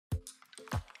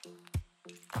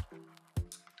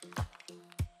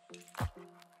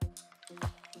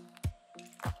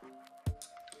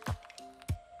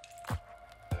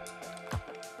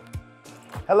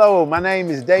Hello, my name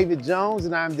is David Jones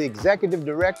and I'm the Executive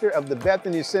Director of the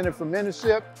Bethany Center for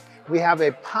Mentorship. We have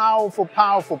a powerful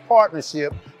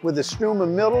partnership with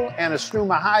Istrouma Middle and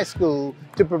Istrouma High School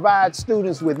to provide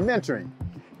students with mentoring.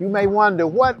 You may wonder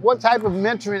what type of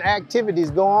mentoring activities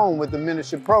go on with the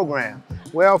mentorship program.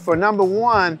 Well, for number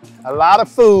one, a lot of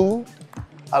food,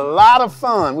 a lot of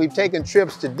fun. We've taken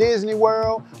trips to Disney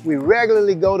World. We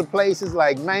regularly go to places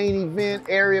like Main Event,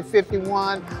 Area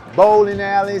 51, bowling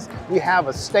alleys. We have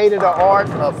a state-of-the-art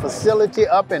facility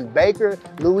up in Baker,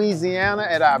 Louisiana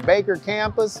at our Baker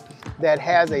campus that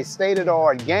has a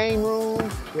state-of-the-art game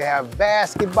room. We have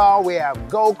basketball, we have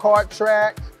go-kart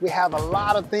track. We have a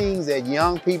lot of things that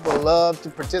young people love to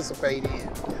participate in.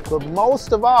 But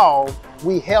most of all,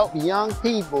 we help young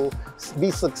people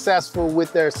be successful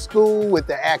with their school, with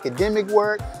their academic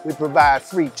work. We provide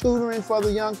free tutoring for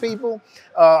the young people,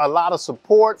 a lot of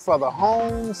support for the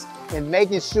homes, and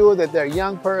making sure that their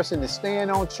young person is staying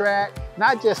on track,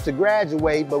 not just to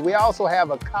graduate, but we also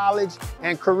have a college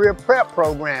and career prep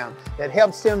program that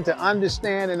helps them to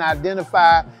understand and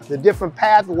identify the different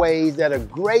pathways that are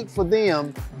great for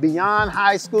them beyond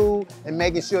high school, and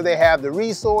making sure they have the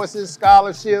resources,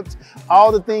 scholarships,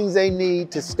 all the things they need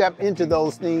to step into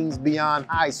those things beyond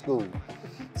high school.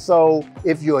 So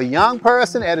if you're a young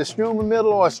person at Istrouma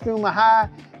Middle or Istrouma High,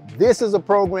 this is a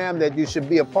program that you should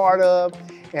be a part of,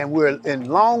 and we're in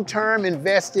long-term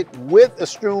invested with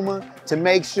Istrouma to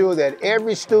make sure that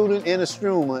every student in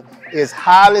Istrouma is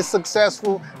highly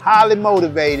successful, highly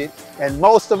motivated, and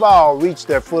most of all, reach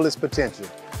their fullest potential.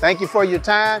 Thank you for your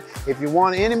time. If you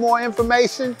want any more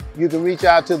information, you can reach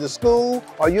out to the school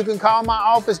or you can call my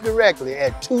office directly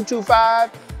at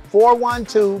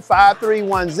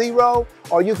 225-412-5310,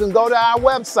 or you can go to our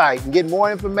website and get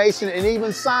more information and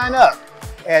even sign up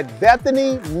at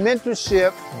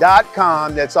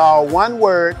BethanyMentorship.com. That's all one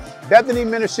word,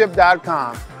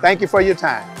 BethanyMentorship.com. Thank you for your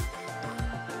time.